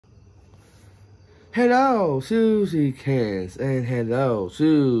Hello, Susie Cans, and hello,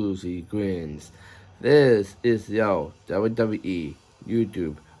 Susie Grins. This is your WWE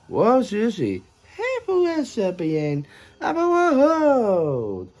YouTube World Susie Heavyweight Champion of the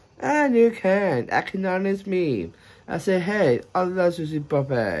world. And you can acknowledge me. I say, hey, I love Susie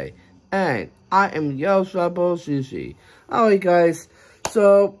Buffet. And I am your Trouble Susie. Alright, guys,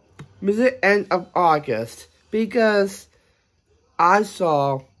 so it's the end of August because I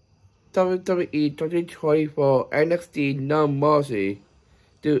saw WWE 2024 NXT No Mercy.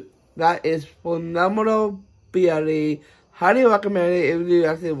 Dude, that is phenomenal BLE. Highly recommend it if you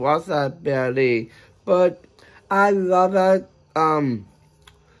actually watch that BLE. But I love that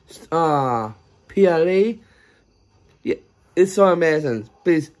PLE. Yeah, it's so amazing.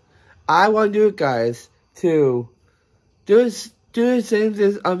 Please, I want you guys to do the same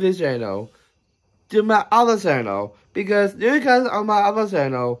thing on this channel. Do my other channel. Because you guys on my other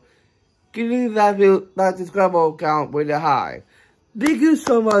channel getting that subscriber count really high. Thank you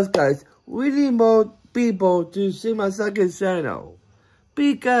so much, guys. We need more people to see my second channel.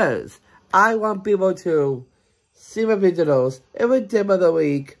 Because I want people to see my videos every day of the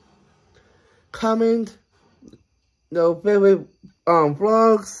week. Comment, favorite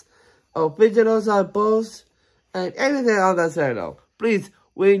vlogs, or videos I post, and everything on the channel. Please,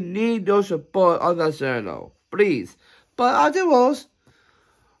 we need your support on the channel. Please. But afterwards,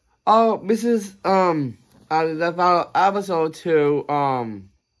 this is the final episode to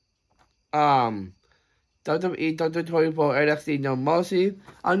WWE 2024 NXT No Mercy.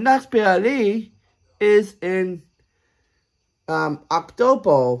 Our next PLE is in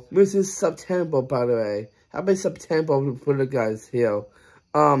October. This is September, by the way. Happy September for the guys here.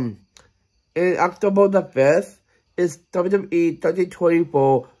 In October the 5th is WWE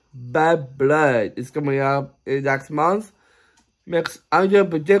 2024 Bad Blood. It's coming up in next month. I'm doing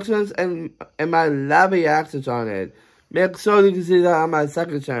predictions and my live reactions on it. Make sure you can see that on my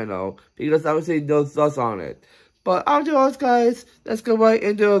second channel because I will see those thoughts on it. But afterwards, guys, let's go right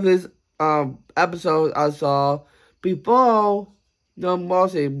into this episode I saw before No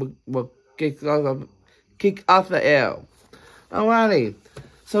Mercy will kick off the air. Alrighty,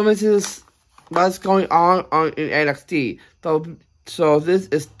 so this is what's going on in NXT. So this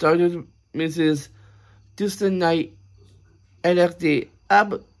is Tuesday night NXT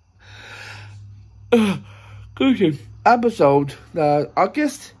episode,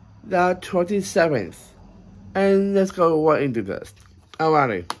 August the 27th. And let's go right into this.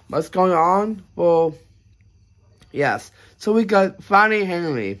 Alrighty, what's going on? Well, yes. So we got Fanny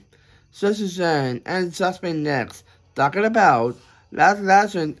Henry, Suzanne, and Jasmine next, talking about Last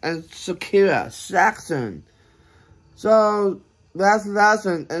Lesson and Shakira Jackson. So Last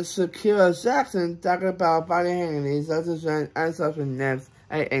Lesson and Shakira Jackson talking about Fanny Henry, Suzanne, and Jasmine next,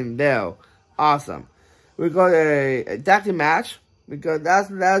 and there. Awesome. We got a tag team match. We got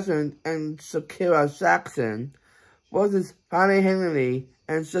Last Lesson and Shakira Jackson versus Fanny Henry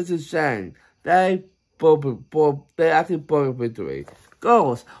and Suzanne. They actually broke victory.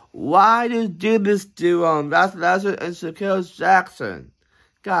 Girls, why do you do this to Last Lesson and Shakira Jackson?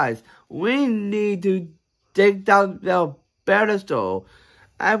 Guys, we need to take down their pedestal,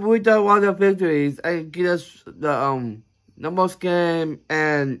 and we don't want the victories and get us the number game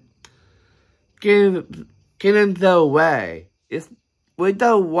and get in their way. We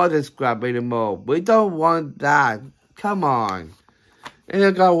don't want this crap anymore. We don't want that. Come on. And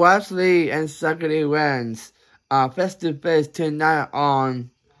we got Wesley and Second Wins face to face tonight on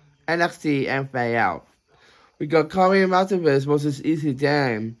NXT and Fade Out. We got Corey Masterpiece versus Easy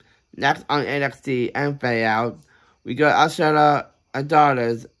Dame next on NXT and Fade Out. We got Ashara and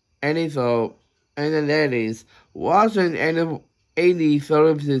Daughters, Anything, and the ladies watching and 80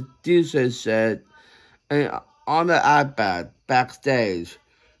 Phillips DJ set and on the iPad backstage.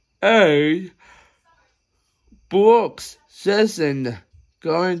 And Brooks Session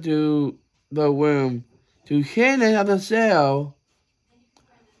going to the room to hit another sale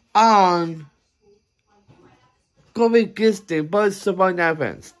on Kobe Gisting, but someone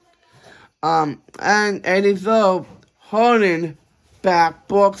happens. And Anything holding back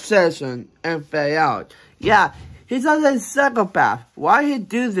Brooks Session and Fade Out. Yeah, he's on a psychopath. Why he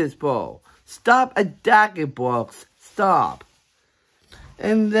do this, bro? Stop attacking Brooks. Stop.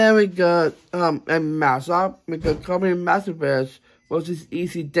 And then we got a matchup. We got Kobe Masterpiece versus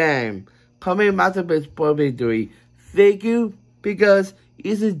Easy Dame. Kobe Masterpiece for victory. Thank you, because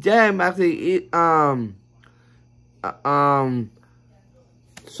Easy Dame actually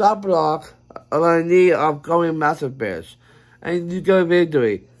shot block on the knee of Kobe Masterpiece. And you got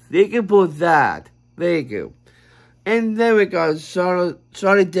victory. Thank you for that. Thank you. And then we got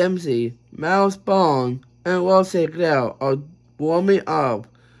Charlotte Dempsey Miles Bone, and Wesley Clare are warming up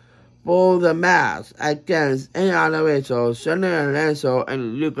for the match against Ariana Rizzo, Sonia Alonso,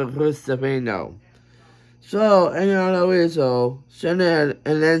 and Luca Cristofino. So, Ariana Rizzo, Sonia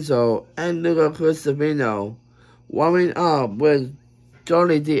Alonso, and Luca Cristofino warming up with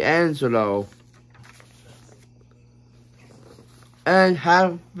Johnny D'Angelo and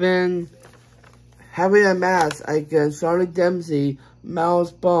having a match against Charlie Dempsey,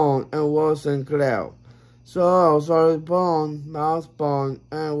 Miles Bone, and Wilson Clare. So, Charlie Bone, Miles Bone,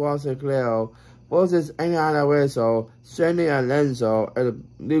 and Wilson Clare versus Ariana Rizzo, Sonia Alonso, and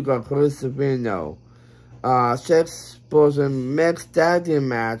Luca Cristofino. 6-person mixed tag team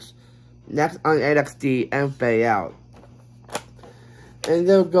match next on NXT and fade out. And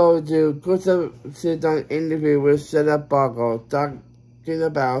they'll go to Christopher sit-down interview with Sarah Buckle, talking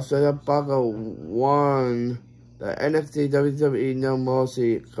about Sarah Buckle won the NXT WWE No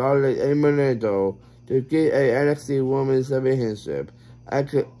Mercy Scarlett Eliminator to get a NXT Women's Championship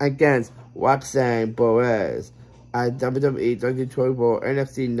against Roxanne Perez at WWE 2024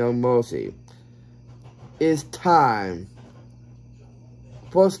 NXT No Mercy. It's time.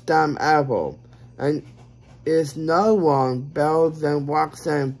 First time ever. And it's no one better than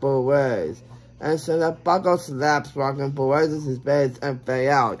Roxanne Perez. And so the Buckle slaps Roxanne Perez's face and fade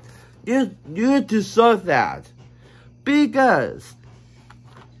out. You deserve that. Because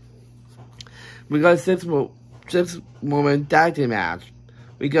we got six-woman tag team match.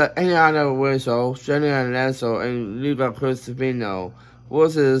 We got Ariana Rizzo, Sonia Alonso, and Luca Cristofino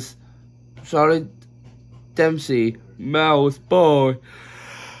versus Charlotte Dempsey, Miles Bone,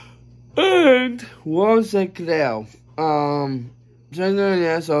 and Wesley Clare. Sonia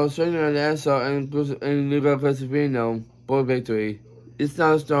Alonso, and Luca Cristofino for victory. It's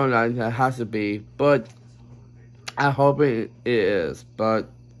not a storyline that has to be, but I hope it is. But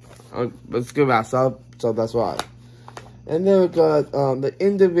it's good match, so that's why. And then we got the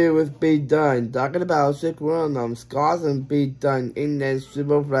interview with B. Dunn, talking about Sick Random, Scars and B. Dunn in the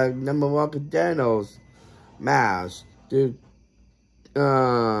Superflex #1 contenders match to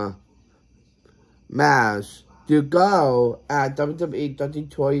go at WWE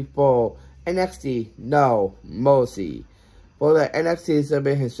 2024 NXT No Mercy for the NXT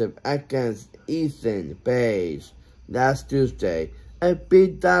Championship against Ethan Page last Tuesday. And B.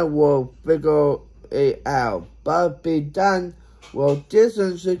 Dunn will figure it out, but B. Dunn will teach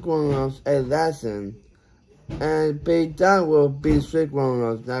Sick Random a lesson, and B. Dunn will beat Sick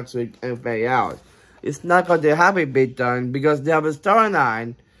Random next week and fade out. It's not going to happen, be done, because they have a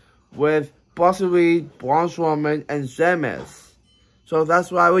storyline with possibly Braun Strowman and Sheamus. So that's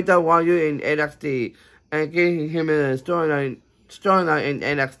why we don't want you in NXT and getting him in a storyline in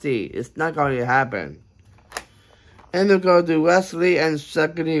NXT. It's not going to happen. And we go to Wesley and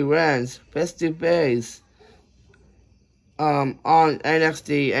Stephanie Rance face to face on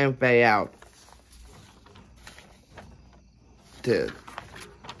NXT and fade out.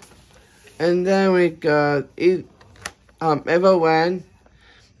 And then we got Eva Wen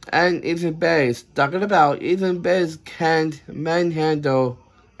and Ethan Bates talking about Ethan Bates can't manhandle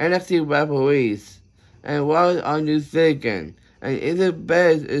NXT referees. And what are you thinking? And Ethan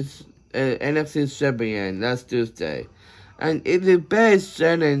Bates is an NXT champion last Tuesday. And Ethan Bates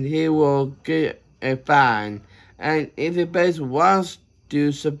said he will get a fine. And Ethan Bates wants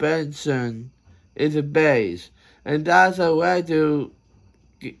to suspension Ethan Bates. And that's a way to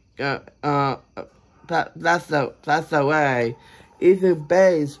that's the way. Ethan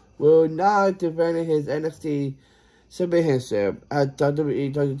Bates will not defend his NXT championship at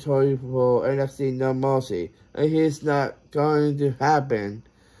WWE 2024 NXT No Mercy, and he's not going to happen.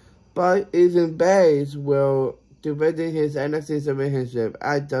 But Ethan Bates will defend his NXT championship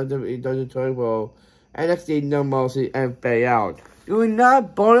at WWE 2024 NXT No Mercy and fade out. You are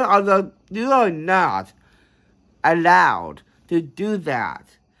not allowed to do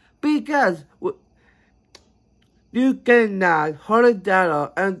that. Because you cannot hold it down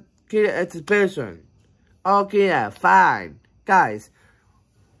and get an exhibition. Okay, fine. Guys,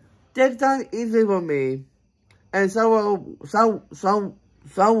 take time easy for me, and someone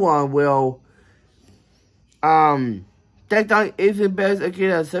will take down Ethan Bates and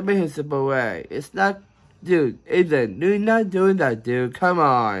get a championship away. It's not, dude, Ethan, you're not doing that, dude. Come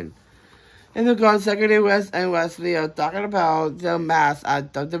on. In the consecutive West and Wesley are talking about the match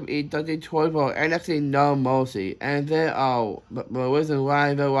at WWE 2024 NXT No Mercy, and they are the reason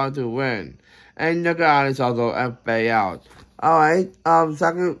why they want to win. And the guy is also a payout. Alright,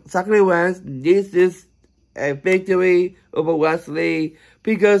 Sakura wins. This is a victory over Wesley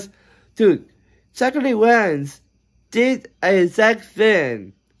because, dude, Sakura wins did a exact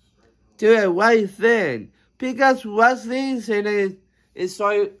thing do it right then. Because Wesley said is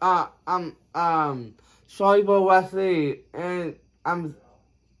sorry sorry for Wesley and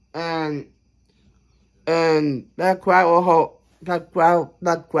that crowd will hold that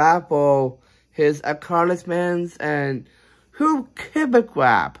crowd for his accomplishments and who give a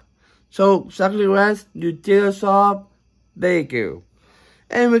crap. So Secretary West, you did a job, thank you.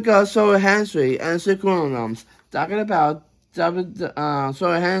 And we got Solar Henry and Sequoiums talking about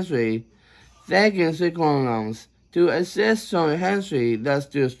Solar Henry thanking Sequoiums to assist Solar Henry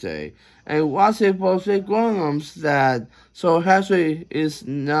last Tuesday. And was it for Sequoiums that Solar Henry is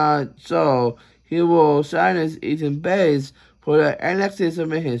not so he will sign his Ethan Bates for the NXT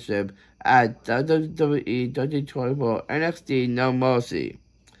Championship at WWE 2024 NXT No Mercy.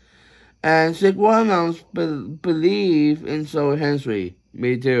 And Sequoiums believe in Solar Henry.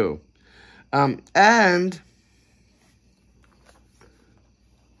 Me too. And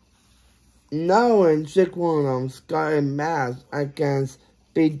knowing Sequoiums got a match against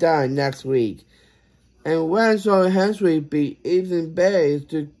be done next week. And when Solar Henry beat Ethan Bates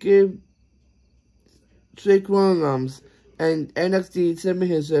to give Sequoiums and NXT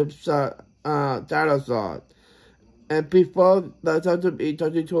Championship title shot. And before the WWE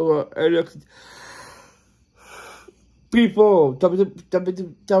 2024 NXT before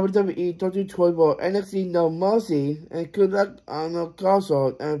WWE 2024 NXT No Mercy and good luck on the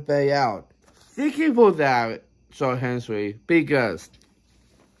console and fade out. Thank you for that, Solar Henry, because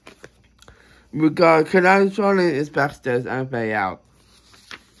we got Canadian Charlotte is backstage and fade out.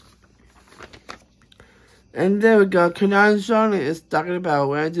 And then we got Canadian Charlotte is talking about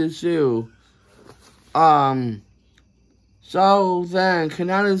when to sue. So then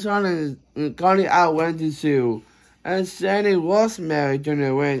Canadian Charlotte is calling out when to sue. And saying Rosemary during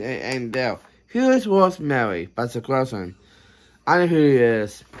the win and there. Who is Rosemary? That's the question. I know who he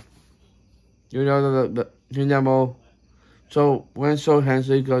is. You know you know. So when Solar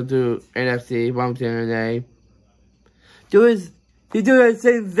Henry go to NXT one day, he do the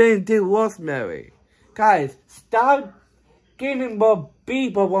same thing to Rosemary. Guys, stop giving more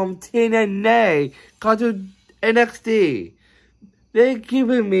people from TNA go to NXT. They're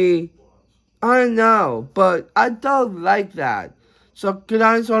giving me. I know, but I don't like that. So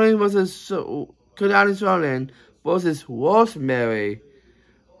Canadian Charlotte versus Rosemary.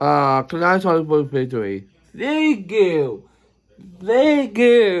 Canadian Charlotte for victory. Thank you. Thank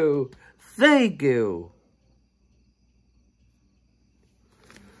you. Thank you.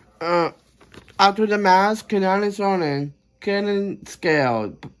 After the match, Canadian Charlotte getting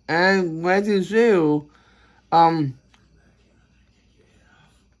scaled and went to sue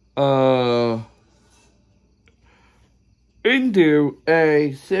into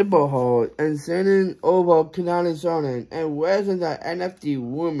a simple hold and sending over Canadian Charlotte and raising the NXT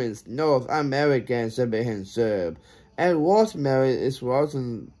Women's North American Championship. And Rosemary is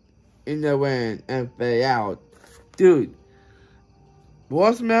watching in the win and fade out. Dude,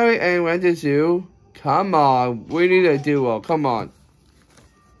 Rosemary and Wendy Sue, come on, we need a duo, come on.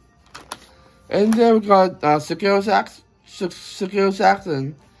 And then we got Shaquille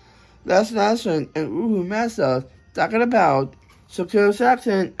Saxon, Les Nelson, and Uhu Mesa talking about Shaquille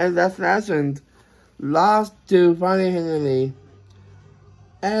Saxon and Les Nelson lost to Funny Henry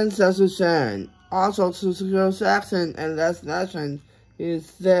and Sasha Shan. Also, Shaquille Saxon and Les Nelson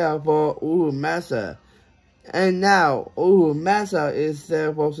is there for Uhu Mesa. And now, Uhu Mesa is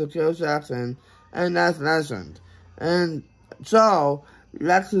there for Shaquille Saxon and Les Nelson. And so,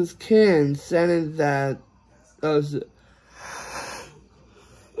 Lexus King saying that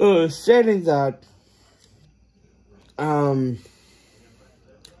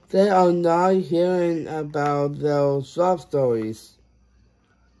they are not hearing about those sub stories.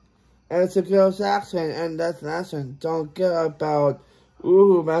 And Shaquille Saxon and Les Nelson don't care about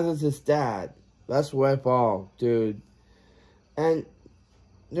Uhu Mesa's dad. That's way fall, dude. And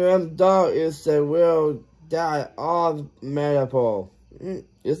your dog is the real dad of Medical.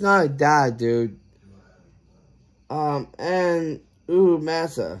 It's not a dad, dude. And Uhu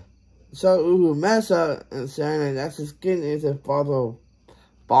Mesa. So Uhu Mesa and saying that his skin is a bottle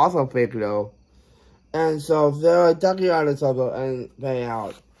figure. And so they're talking on each other and playing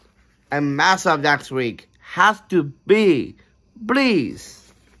out. And Mesa next week has to be,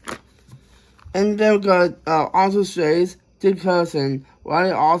 please. And then we got also Shays, Dick Hudson,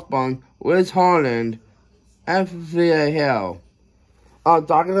 Ronnie Osborne, Wiz Harland, and Thea Hill.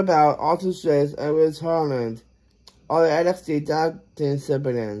 Talking about also Shays and Wiz Harland, all the NXT tag team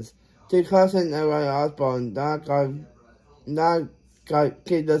siblings. Dick Hudson and Ronnie Osborne not got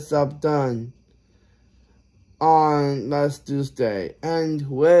keep the stuff done. on last Tuesday, and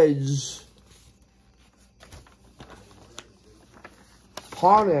which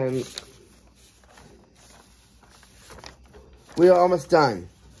Harden, we are almost done.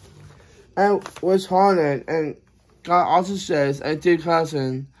 And with Harden and God also says, and Duke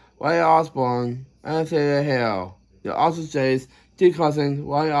Cousin, Wyatt Osborne, and Taylor Hill. It also says Duke Cousin,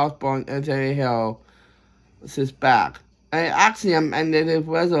 Wyatt Osborne, and Taylor Hill is back. And Axiom and Native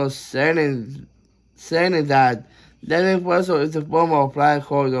Wessel saying that Native Wessel is a former Black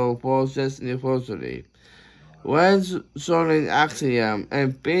Hole for this University. When showing Axiom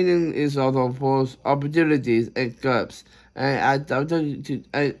and beating is also for opportunities and cups. And at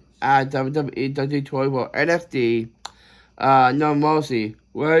WWE 2024 NXT, No Mercy,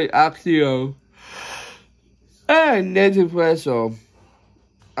 where Axiom and Native Wessel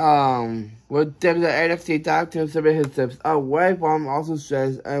will take the NXT Tag Team Championships away from also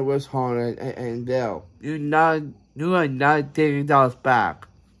says and West Holland and Dale. You are not taking those back.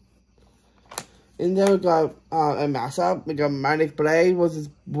 And then we got a matchup. We got Manic Blade versus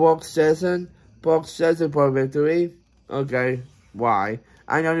Brock Session. Brock Session for victory. Okay, why?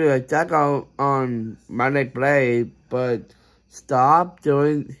 I know you attack on Manic Blade, but stop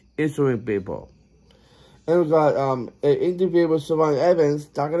injuring people. And we got an interview with Savon Evans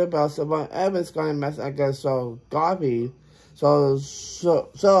talking about Savon Evans going to match against Garvey. So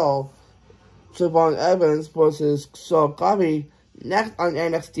Savon Evans versus Garvey next on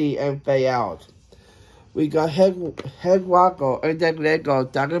NXT and Fade Out. We got Head Rocco and Deck Lego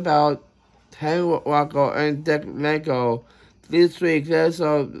talking about Head Rocco and Deck Lego this week. There's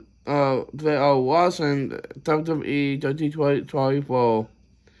Watson WWE 2024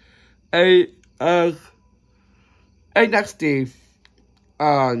 NXT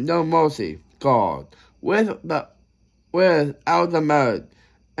No Mercy God without the mud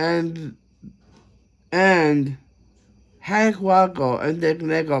and Hank Rocco and Dick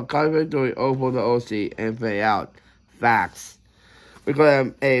Nickel got victory over the OC and Fade Out. Facts. We got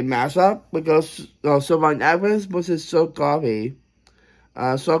a matchup. We got Savon Evans versus So Coffee.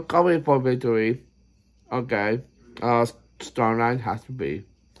 So Coffee for victory. Okay. Storyline has to be.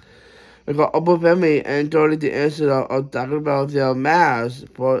 We got Oprah Winfrey and Jordy D'Angelo of talking about their match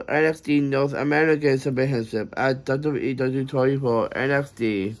for NXT North American Championship at WWE 2024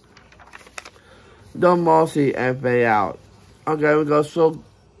 NXT. No Mercy and Fade Out. Okay, we got So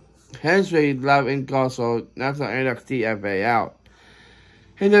Henry live in console next on NXT and Fade Out.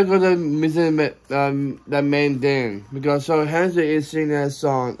 And then go to missing the main thing because So Henry is singing a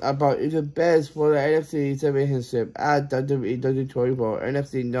song about it's the best for the NXT Championship at WWE 2024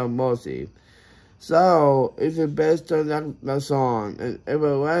 NXT No Mercy. So it's the best to the song, and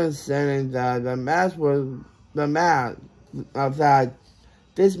everyone saying that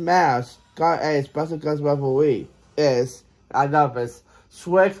this match got a special guest referee is, I love it,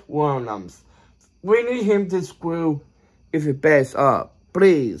 Swift Williams. We need him to screw if it best up,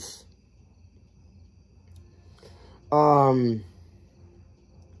 please. So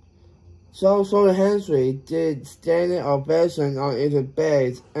Henry did standing ovation on his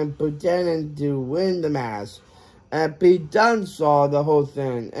base and pretending to win the match. And Pete Dunne saw the whole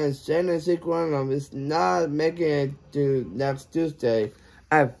thing, and Shannon Williams is not making it to next Tuesday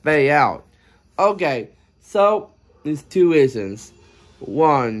and Fade Out. Okay, so there's two reasons.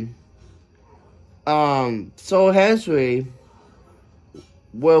 One, So Henry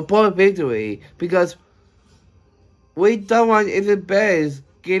will pull victory because we don't want Ethan Bates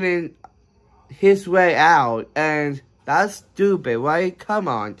getting his way out, and that's stupid, right? Come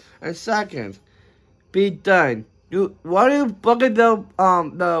on. And second, be done. Why are you booking the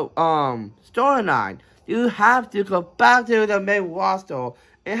storyline? You have to go back to the main roster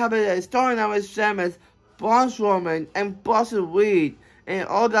and have a storyline with Sheamus, Braun Strowman, and Boston Reed, and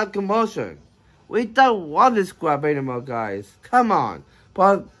all that commotion. We don't want this crap anymore, guys. Come on.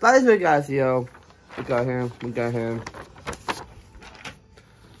 But that's what guys, yo. We got him. We got him.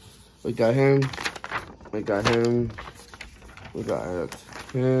 We got him. We got him. We got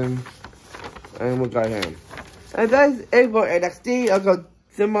him. And we got him. And that's it for NXT. I got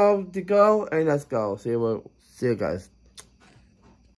 2 more to go. And let's go. See you guys.